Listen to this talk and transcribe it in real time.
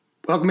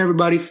Welcome,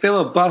 everybody.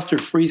 Filibuster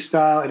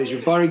Freestyle. It is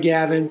your buddy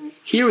Gavin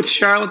here with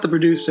Charlotte, the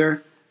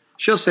producer.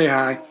 She'll say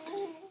hi.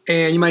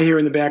 And you might hear her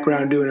in the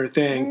background doing her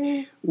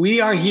thing.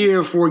 We are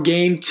here for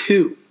Game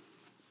 2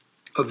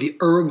 of the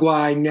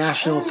Uruguay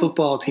national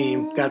football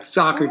team. That's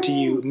soccer to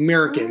you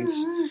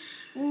Americans.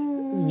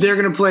 They're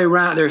going to play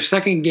their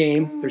second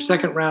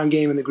round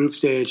game in the group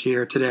stage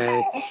here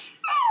today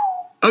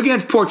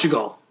against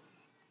Portugal,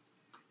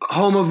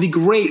 home of the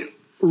great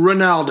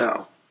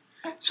Ronaldo.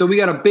 So we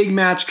got a big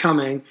match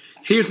coming.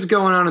 Here's what's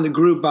going on in the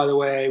group, by the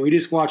way. We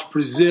just watched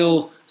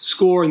Brazil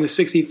score in the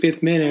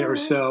 65th minute or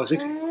so,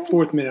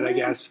 64th minute, I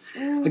guess,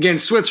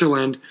 against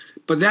Switzerland.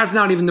 But that's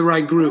not even the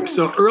right group.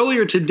 So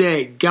earlier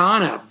today,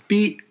 Ghana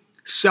beat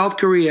South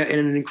Korea in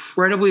an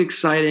incredibly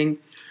exciting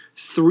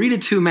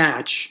 3-2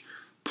 match.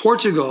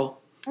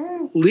 Portugal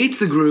leads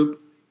the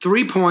group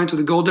 3 points with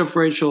a goal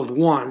differential of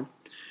 1.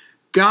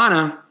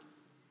 Ghana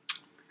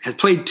has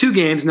played 2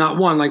 games, not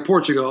 1 like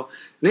Portugal.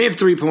 They have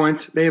 3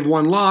 points. They have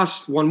 1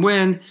 loss, 1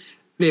 win.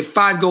 They have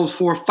 5 goals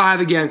for,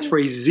 5 against for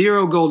a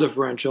 0 goal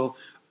differential.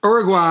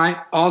 Uruguay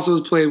also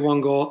has played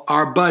 1 goal.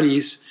 Our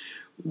buddies,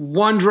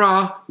 1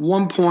 draw,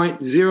 1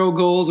 point, 0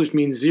 goals, which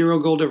means 0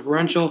 goal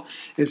differential.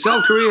 And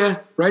South Korea,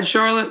 right,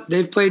 Charlotte?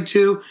 They've played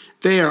 2.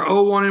 They are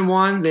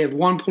 0-1-1. They have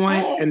 1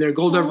 point, and their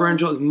goal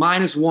differential is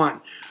 -1.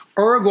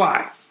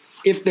 Uruguay,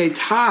 if they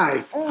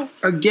tie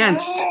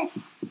against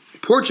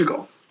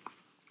Portugal,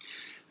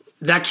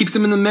 that keeps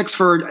them in the mix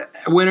for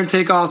a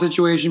winner-take-all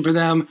situation for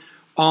them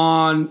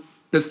on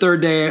the third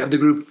day of the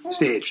group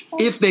stage.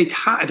 If they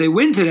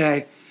win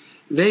today,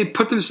 they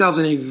put themselves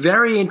in a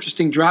very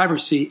interesting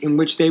driver's seat in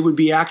which they would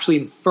be actually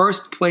in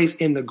first place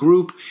in the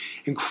group.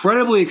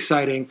 Incredibly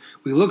exciting.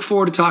 We look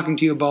forward to talking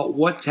to you about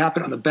what's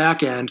happened on the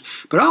back end.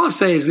 But all I'll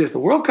say is this, the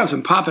World Cup's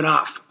been popping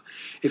off.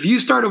 If you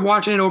started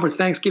watching it over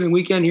Thanksgiving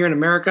weekend here in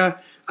America,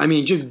 I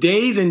mean, just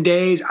days and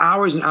days,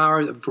 hours and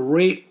hours of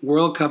great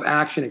World Cup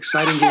action,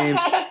 exciting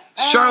games.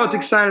 Charlotte's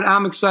excited.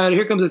 I'm excited.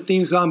 Here comes the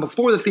theme song.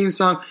 Before the theme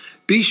song,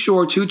 be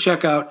sure to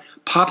check out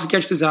Pop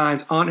Sketch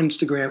Designs on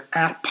Instagram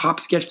at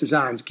Pop Sketch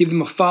Designs. Give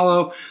them a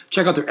follow.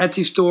 Check out their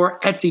Etsy store,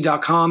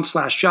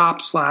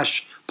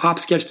 etsy.com/shop/Pop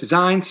Sketch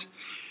Designs.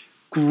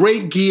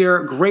 Great gear,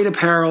 great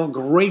apparel,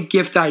 great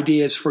gift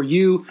ideas for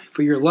you,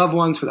 for your loved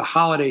ones, for the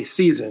holiday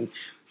season.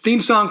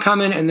 Theme song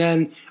coming, and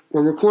then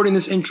we're recording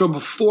this intro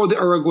before the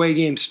Uruguay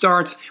game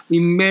starts. We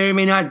may or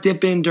may not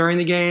dip in during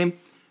the game.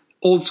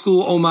 Old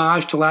school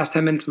homage to last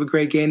 10 minutes of a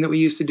great game that we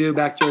used to do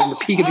back during the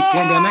peak of the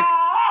pandemic.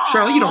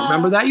 Charlotte, you don't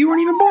remember that. You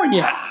weren't even born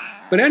yet.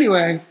 But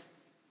anyway,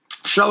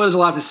 Charlotte has a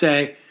lot to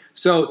say.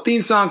 So theme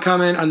song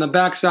coming on the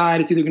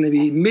backside. It's either going to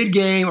be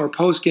mid-game or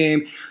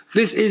post-game.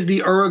 This is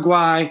the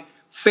Uruguay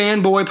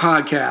Fanboy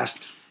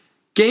Podcast.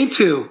 Game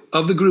 2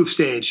 of the group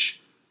stage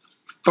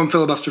from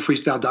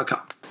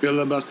filibusterfreestyle.com.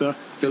 Filibuster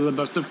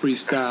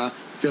freestyle.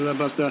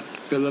 Filibuster.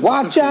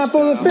 Watch out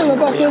for the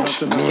filibuster.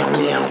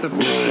 Filibuster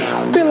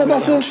freestyle.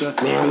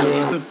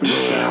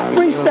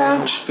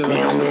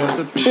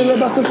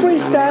 Filibuster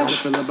freestyle.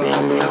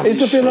 It's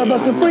the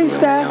filibuster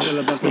freestyle.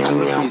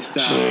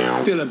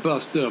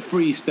 Filibuster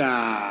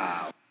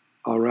freestyle.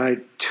 All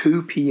right,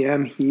 2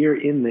 p.m. here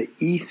in the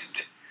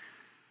East.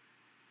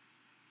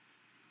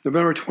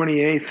 November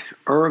 28th,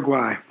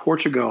 Uruguay,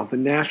 Portugal. The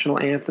national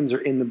anthems are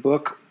in the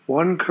book.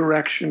 One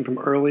correction from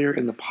earlier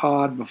in the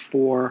pod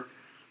before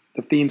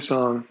the theme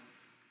song.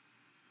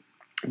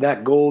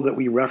 That goal that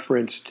we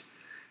referenced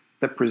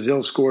that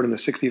Brazil scored in the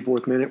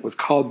 64th minute was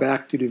called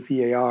back due to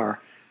VAR.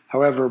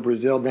 However,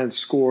 Brazil then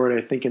scored, I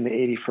think, in the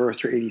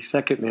 81st or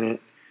 82nd minute,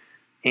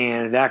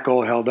 and that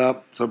goal held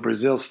up. So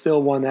Brazil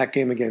still won that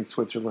game against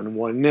Switzerland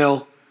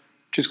 1-0.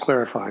 Just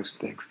clarifying some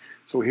things.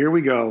 So here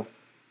we go.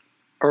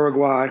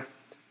 Uruguay,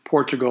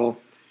 Portugal,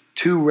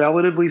 2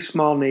 relatively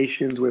small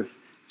nations with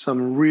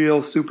some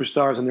real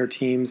superstars on their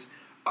teams.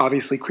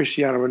 Obviously,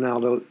 Cristiano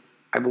Ronaldo,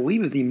 I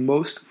believe, is the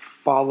most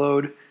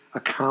followed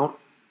account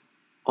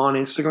on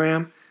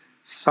Instagram.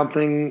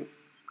 Something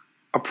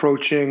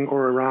approaching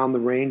or around the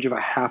range of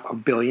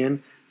 500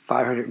 million,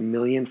 500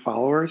 million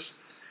followers.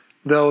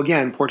 Though,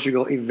 again,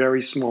 Portugal, a very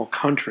small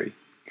country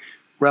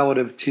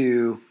relative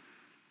to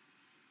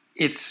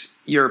its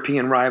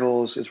European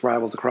rivals, its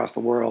rivals across the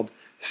world.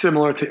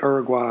 Similar to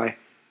Uruguay,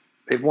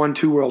 they've won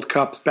 2 World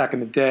Cups back in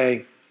the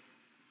day.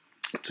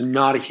 It's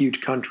not a huge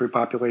country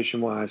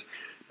population-wise,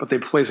 but they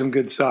play some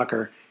good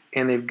soccer,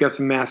 and they've got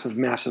some massive,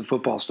 massive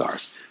football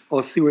stars. Well,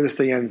 let's see where this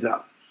thing ends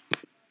up.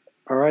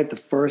 All right, the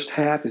first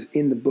half is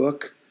in the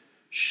book.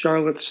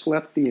 Charlotte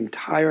slept the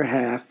entire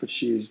half, but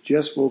she has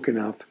just woken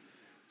up,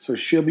 so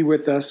she'll be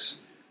with us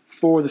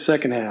for the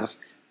second half.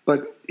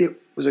 But it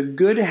was a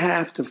good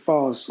half to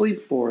fall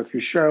asleep for if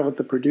you're Charlotte,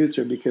 the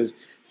producer, because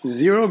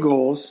 0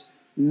 goals,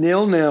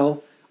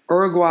 0-0.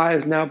 Uruguay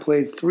has now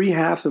played 3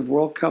 halves of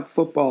World Cup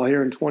football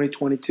here in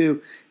 2022.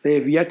 They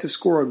have yet to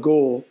score a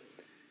goal.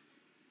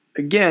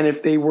 Again,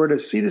 if they were to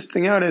see this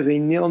thing out as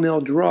a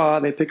 0-0 draw,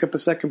 they pick up a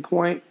second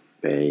point.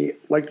 They,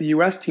 like the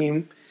U.S.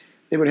 team,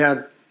 they would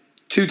have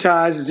 2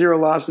 ties, 0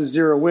 losses,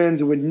 0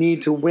 wins, and would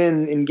need to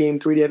win in Game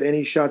 3 to have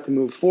any shot to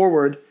move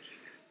forward.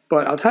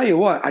 But I'll tell you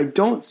what, I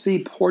don't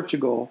see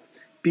Portugal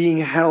being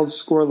held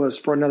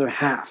scoreless for another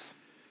half.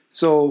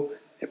 So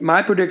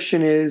my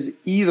prediction is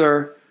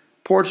either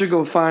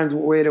Portugal finds a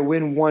way to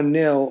win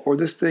 1-0, or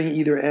this thing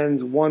either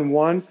ends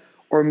 1-1,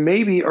 or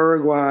maybe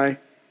Uruguay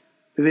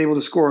is able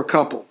to score a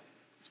couple.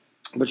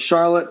 But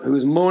Charlotte,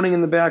 who's moaning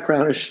in the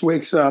background as she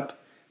wakes up,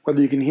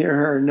 whether you can hear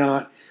her or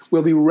not,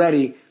 will be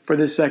ready for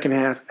this second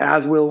half,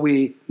 as will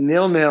we.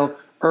 0-0,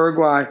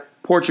 Uruguay,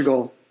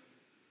 Portugal.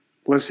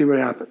 Let's see what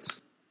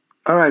happens.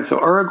 All right, so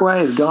Uruguay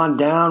has gone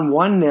down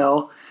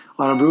 1-0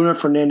 on a Bruno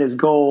Fernandes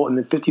goal in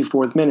the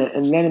 54th minute.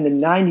 And then in the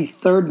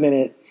 93rd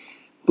minute,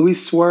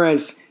 Luis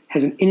Suarez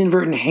has an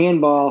inadvertent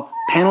handball.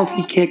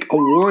 Penalty kick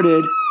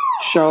awarded.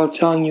 Charlotte's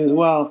telling you as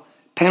well.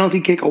 Penalty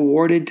kick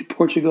awarded to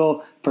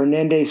Portugal.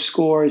 Fernandes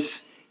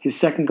scores his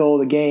second goal of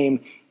the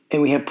game.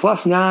 And we have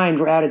 +9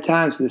 for added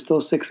time, so there's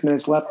still 6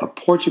 minutes left. But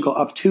Portugal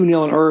up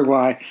 2-0 in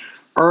Uruguay.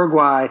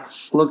 Uruguay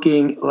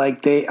looking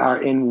like they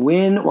are in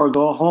win or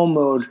go home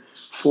mode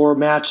for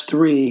match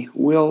 3.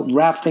 We'll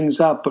wrap things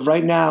up. But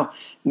right now,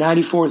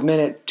 94th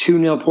minute,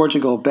 2-0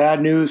 Portugal.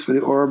 Bad news for the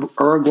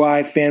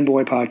Uruguay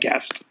Fanboy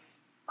Podcast.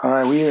 All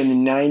right, we are in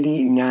the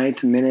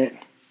 99th minute.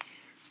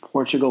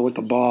 Portugal with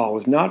the ball.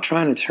 Was not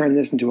trying to turn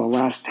this into a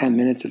last 10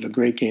 minutes of a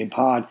great game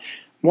pod.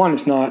 One,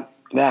 it's not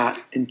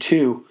that. And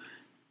two,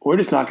 we're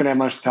just not going to have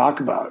much to talk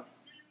about.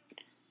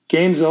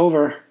 Game's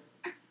over.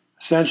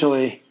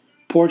 Essentially,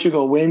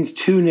 Portugal wins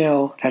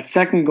 2-0. That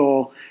second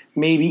goal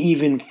maybe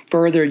even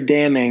further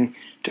damning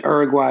to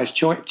Uruguay's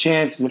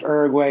chances. If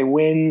Uruguay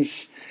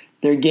wins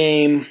their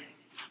game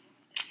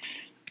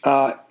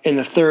in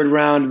the third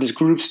round of this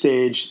group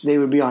stage, they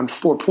would be on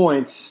 4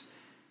 points.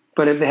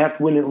 But if they have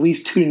to win at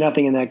least 2-0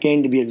 in that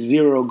game to be at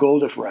 0 goal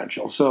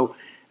differential. So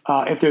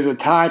if there's a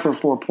tie for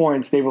 4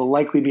 points, they will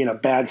likely be in a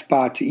bad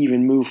spot to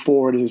even move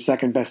forward as the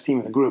second best team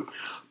in the group.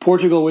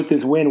 Portugal with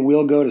this win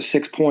will go to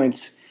 6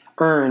 points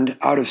earned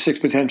out of 6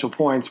 potential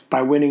points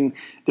by winning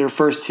their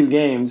first 2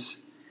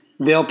 games.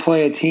 They'll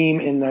play a team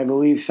in, I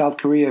believe, South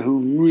Korea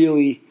who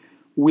really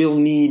will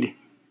need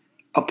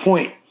a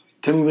point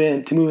to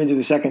move into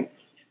the second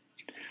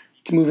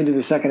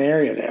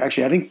area there.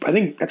 Actually, I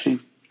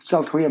think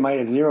South Korea might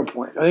have 0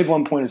 points. They have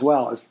 1 point as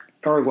well as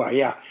Uruguay,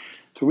 yeah.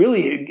 So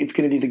really, it's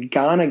going to be the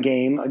Ghana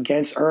game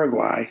against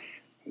Uruguay.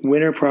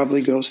 Winner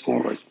probably goes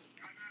forward.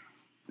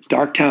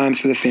 Dark times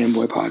for the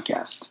Fanboy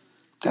Podcast.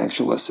 Thanks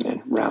for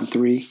listening. Round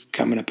 3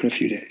 coming up in a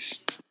few days.